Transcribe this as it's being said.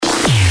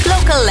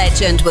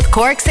legend with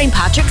Cork St.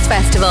 Patrick's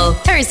Festival,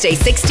 Thursday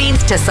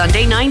 16th to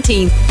Sunday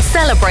 19th,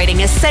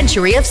 celebrating a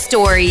century of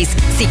stories.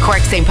 See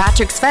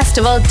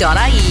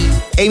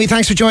corkstpatricksfestival.ie. Aimee,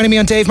 thanks for joining me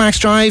on Dave Max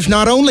Drive.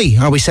 Not only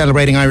are we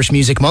celebrating Irish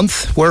Music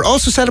Month, we're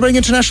also celebrating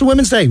International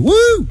Women's Day.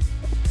 Woo!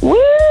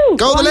 Woo!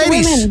 Go the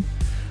ladies!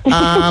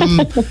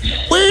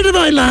 Where did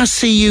I last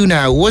see you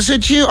now? Was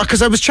it you?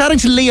 Because I was chatting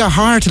to Leah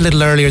Hart a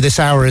little earlier this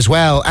hour as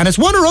well, and it's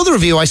one or other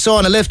of you I saw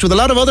in a lift with a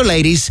lot of other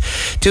ladies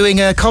doing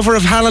a cover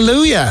of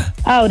Hallelujah.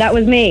 Oh, that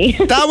was me.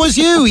 That was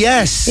you,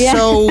 yes. Yeah.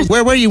 So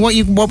where were you?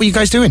 What were you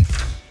guys doing?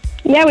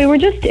 Yeah,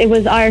 it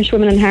was Irish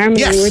Women in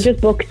Harmony. Yes. We were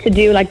just booked to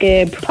do like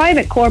a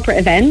private corporate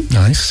event.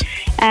 Nice.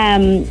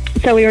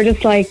 So we were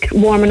just like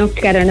warming up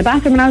together in the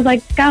bathroom, and I was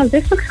like, "Gals,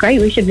 this looks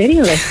great. We should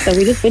video this." So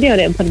we just videoed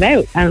it and put it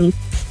out.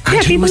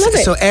 Yeah, people love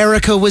it. So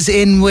Erica was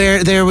in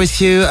there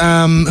with you.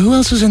 Who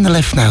else was in the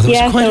lift now? There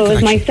was quite so it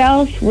was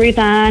myself, Ruth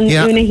Ann,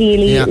 Una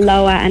Healy,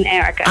 Loa and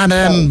Erica.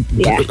 And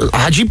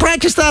had you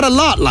practiced that a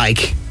lot,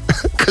 like?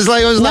 Because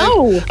I was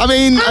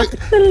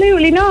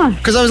absolutely not.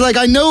 Because I was like,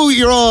 I know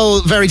you're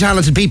all very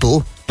talented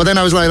people, but then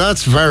I was like,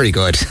 that's very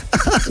good.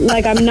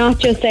 Like, I'm not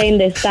just saying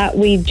this, that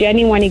we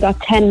genuinely got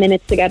 10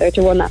 minutes together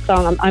to run that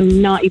song.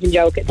 I'm not even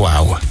joking.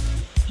 Wow.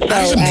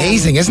 That's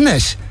amazing, isn't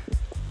it?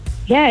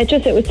 Yeah, it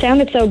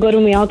sounded so good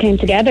when we all came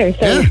together.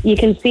 So you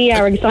can see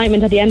our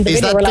excitement at the end of the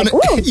video. We're like,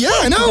 "Ooh!" Yeah,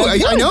 I know.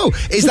 I know.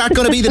 Is that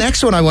going to be the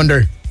next one, I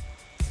wonder?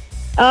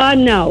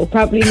 No,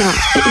 probably not.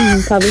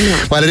 Probably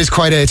not. Well, it's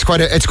quite a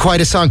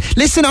song.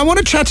 Listen, I want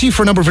to chat to you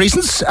for a number of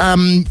reasons.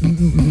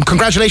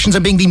 Congratulations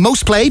on being the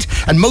most played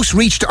and most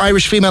reached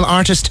Irish female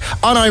artist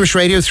on Irish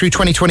radio through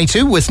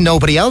 2022 with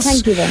Nobody Else.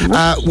 Thank you very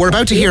much. We're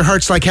about to hear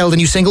Hurts Like Hell, the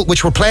new single,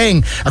 which we're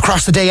playing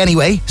across the day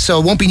anyway, so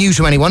it won't be new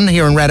to anyone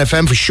here on Red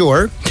FM for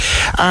sure.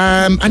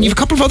 And you've a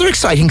couple of other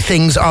exciting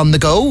things on the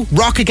go.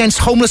 Rock Against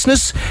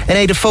Homelessness in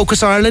aid of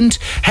Focus Ireland,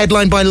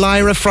 headlined by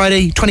Lyra,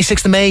 Friday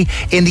 26th of May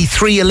in the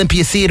 3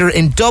 Olympia Theatre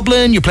in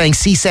Dublin. You're playing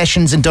C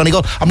Sessions in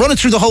Donegal. I'm running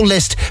through the whole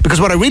list because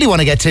what I really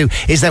want to get to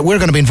is that we're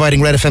going to be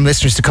inviting Red FM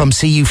listeners to come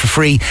see you for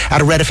free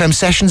at a Red FM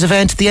Sessions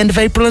event at the end of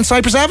April in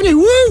Cyprus Avenue.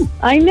 Woo!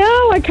 I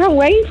know, I can't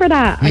wait for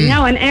that. I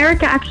know, and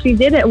Erica actually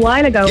did it a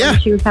while ago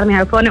and she was telling me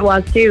how fun it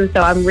was too,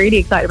 so I'm really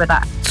excited about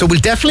that. So we'll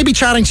definitely be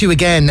chatting to you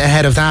again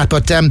ahead of that,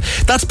 but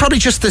that's probably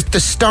just the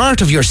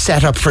start of your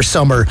setup for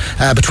summer,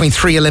 between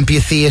 3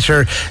 Olympia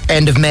Theatre,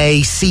 end of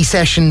May, C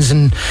Sessions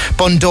in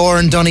Bundoor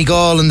and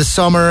Donegal in the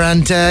summer,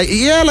 and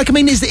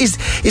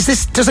is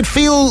this, does it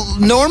feel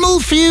normal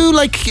for you?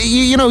 Like,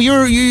 you're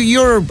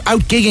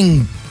out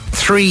gigging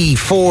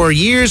 3-4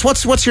 years.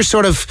 What's your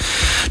sort of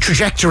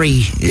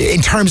trajectory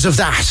in terms of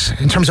that,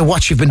 in terms of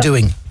what you've been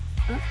doing?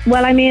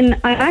 Well, I mean,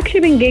 I've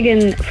actually been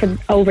gigging for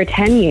over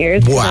 10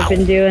 years. Wow. I've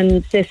been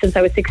doing this since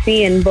I was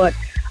 16, but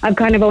I've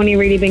kind of only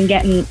really been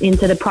getting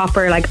into the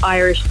proper like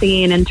Irish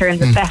scene in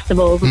terms of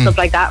festivals and stuff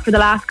like that for the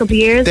last couple of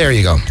years. There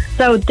you go.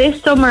 So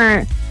this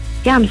summer,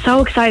 I'm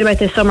so excited about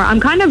this summer. I'm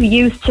kind of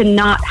used to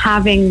not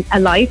having a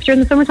life during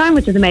the summertime,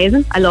 which is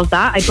amazing. I love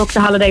that. I booked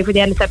a holiday for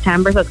the end of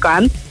September, so it's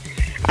grand.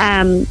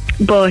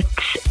 But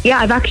yeah,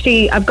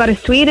 I've got a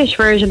Swedish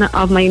version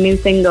of my new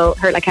single,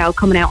 Hurt Like Hell,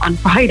 coming out on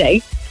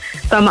Friday.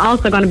 So I'm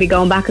also going to be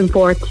going back and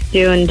forth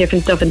doing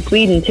different stuff in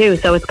Sweden too.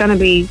 So it's going to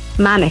be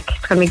manic.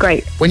 It's going to be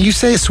great. When you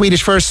say a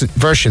Swedish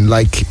version,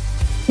 like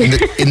in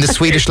the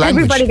Swedish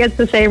language, everybody gets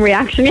the same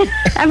reaction.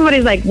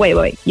 Everybody's like,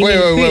 wait.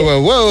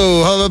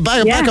 Whoa!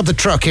 Back up the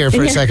truck here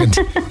for a second.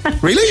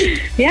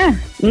 Really? Yeah.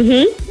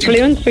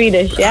 Fluent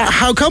Swedish. Yeah.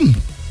 How come?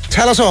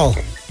 Tell us all.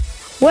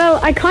 Well,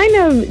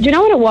 do you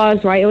know what it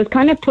was, right? It was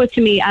kind of put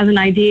to me as an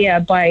idea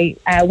by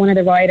one of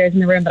the writers in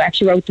the room that I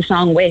actually wrote the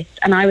song with.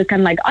 And I was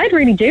kind of like, I'd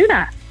really do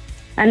that.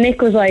 And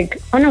Nick was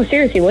like, oh no,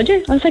 seriously, would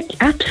you? I was like,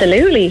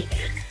 absolutely.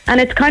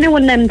 And it's kind of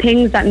one of them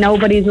things that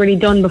nobody's really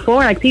done before.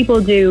 Like,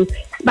 people do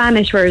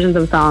Spanish versions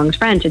of songs,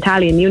 French,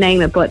 Italian, you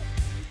name it. But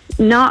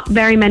not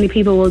very many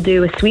people will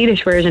do a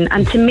Swedish version.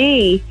 And to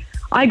me,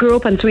 I grew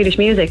up on Swedish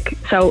music.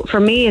 So for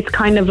me, it's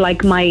kind of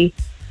like me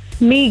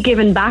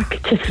giving back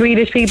to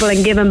Swedish people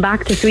and giving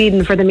back to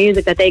Sweden for the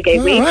music that they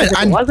gave me. Right.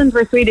 If it wasn't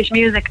for Swedish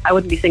music, I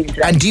wouldn't be singing to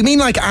them. And do you mean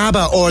like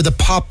ABBA or the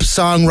pop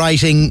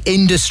songwriting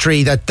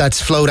industry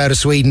that's flowed out of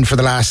Sweden for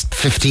the last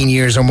 15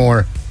 years or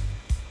more?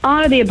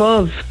 All of the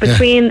above.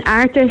 Between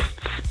artists,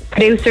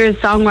 producers,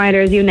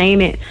 songwriters, you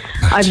name it.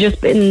 I've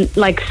just been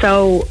like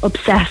so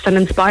obsessed and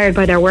inspired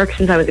by their work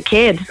since I was a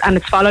kid, and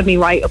it's followed me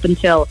right up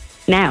until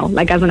now,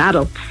 like as an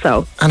adult.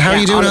 So, and how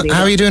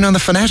are you doing on the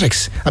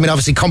phonetics? I mean,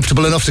 obviously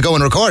comfortable enough to go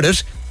and record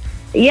it.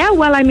 Yeah,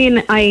 well, I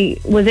mean, I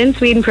was in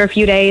Sweden for a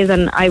few days,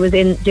 and I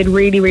did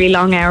really, really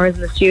long hours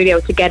in the studio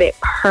to get it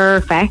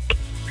perfect.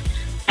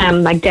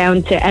 like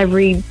down to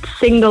every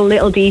single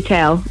little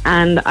detail,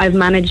 and I've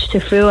managed to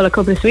fool a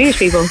couple of Swedish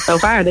people so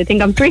far. They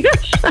think I'm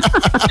Swedish,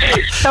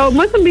 so it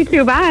mustn't be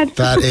too bad.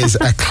 That is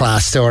a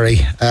class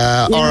story.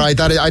 All right,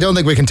 I don't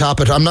think we can top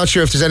it. I'm not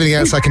sure if there's anything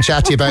else I can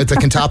chat to you about that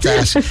can top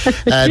that.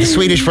 The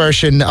Swedish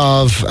version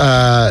of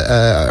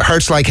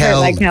Hurts Like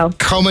Hell,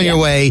 coming your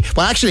way.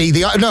 Well, actually,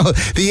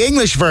 the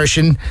English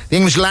version, the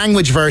English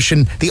language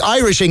version, the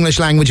Irish English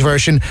language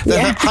version,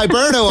 the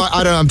Hiberno,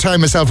 I don't know, I'm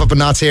tying myself up in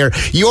knots here.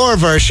 Your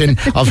version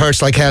of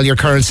Hurts Like Hell, your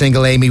current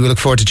single, Aimee. We look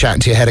forward to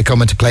chatting to you ahead of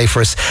coming to play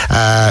for us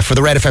for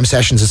the Red FM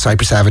sessions at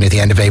Cyprus Avenue at the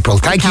end of April.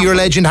 Thank you, you're a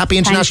legend. Happy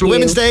International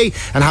Women's Day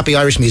and happy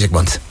Irish Music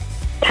Month.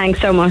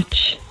 Thanks so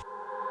much.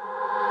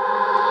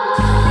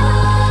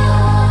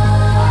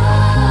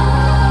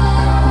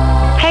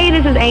 Hey,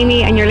 this is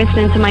Aimee and you're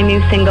listening to my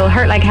new single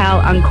Hurt Like Hell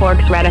on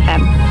Cork's Red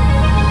FM.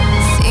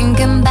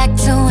 Thinking back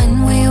to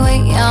when we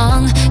were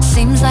young,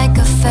 seems like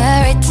a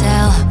fairy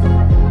tale,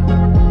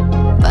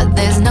 but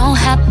there's no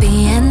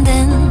happy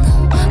ending.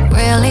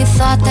 Really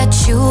thought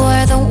that you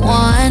were the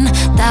one.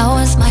 That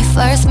was my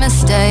first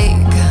mistake.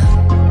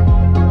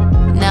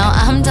 Now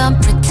I'm done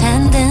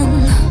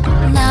pretending.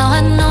 Now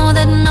I know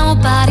that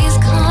nobody's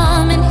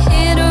coming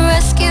here to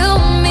rescue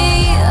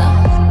me.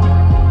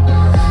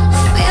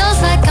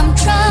 Feels like I'm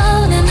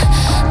drowning.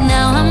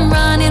 Now I'm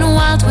running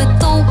wild with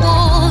the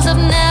wolves. I've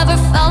never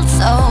felt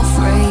so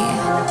free.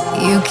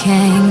 You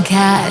can't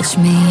catch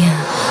me.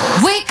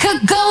 We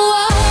could go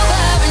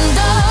over and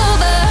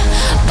over,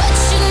 but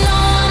you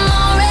know I'm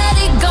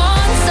already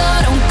gone, so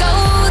don't go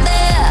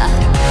there.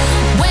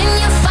 When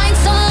you find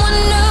someone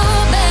new,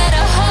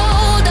 better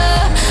hold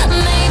her.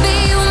 Maybe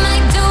you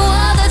might do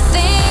all the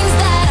things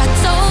that I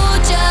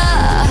told ya.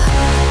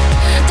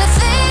 The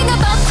thing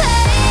about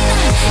pain,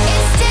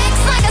 it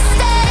sticks like a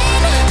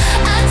stain.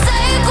 I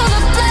take all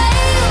the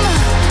blame,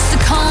 so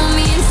call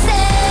me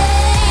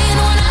insane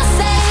when I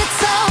say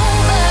it's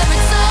over,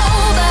 it's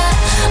over.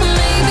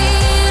 Maybe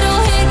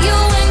it'll hit you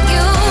when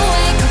you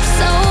wake up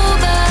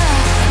sober.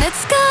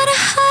 It's gonna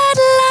hurt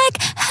like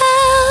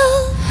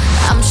hell.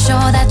 I'm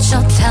sure that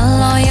you'll tell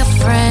all your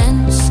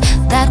friends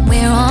that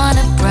we're on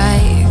a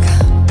break,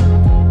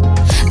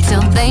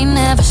 till they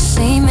never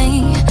see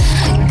me.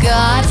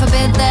 God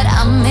forbid that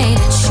I made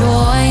a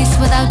choice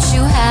without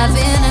you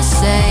having a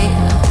say.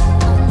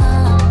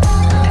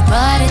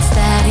 But it's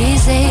that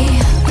easy.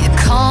 You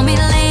call me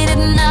late at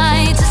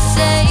night to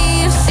say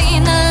you've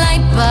seen the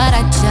light, but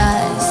I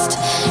just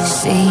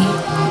see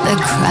the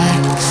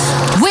cracks.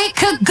 We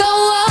could go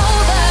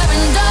over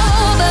and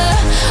over,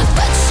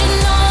 but you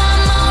know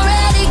I'm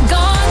already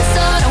gone,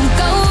 so don't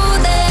go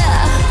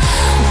there.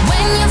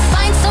 When you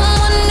find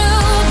someone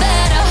new,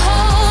 better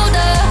hold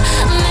her.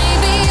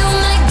 Maybe you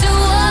might do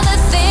all the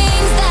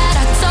things that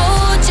I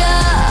told ya.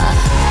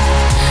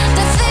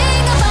 The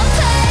thing about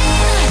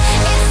pain,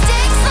 it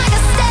sticks like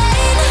a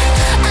stain.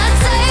 I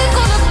take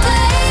all the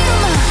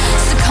blame,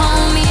 so call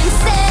me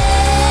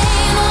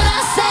insane when I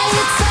say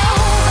it's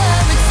over,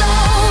 it's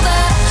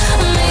over.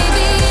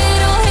 Maybe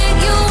it'll hit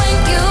you when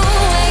you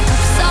wake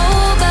up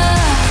sober.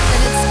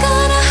 But it's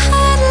gonna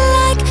hurt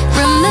like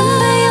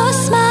remember your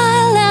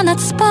smile and that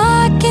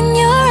spark in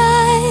your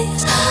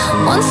eyes.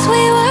 Once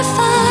we were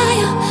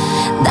fire,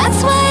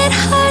 that's why it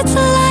hurts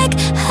like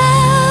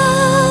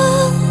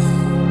hell.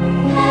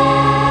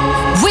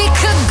 We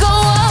could go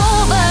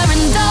over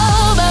and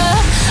over,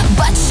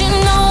 but you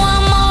know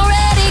I'm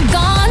already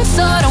gone,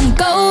 so don't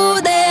go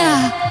there.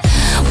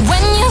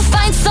 When you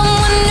find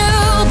someone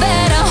new,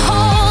 better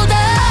hold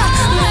her.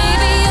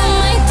 Maybe you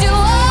might do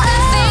all the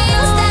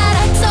things that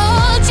I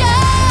told ya.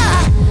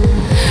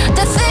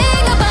 The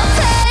thing about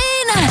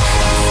pain, it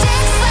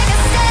sticks like a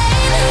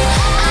stain.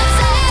 I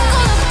take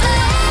all the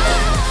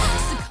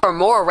blame. For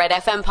more Red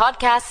FM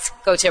podcasts,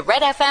 go to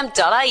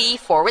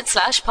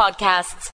redfm.ie/podcasts.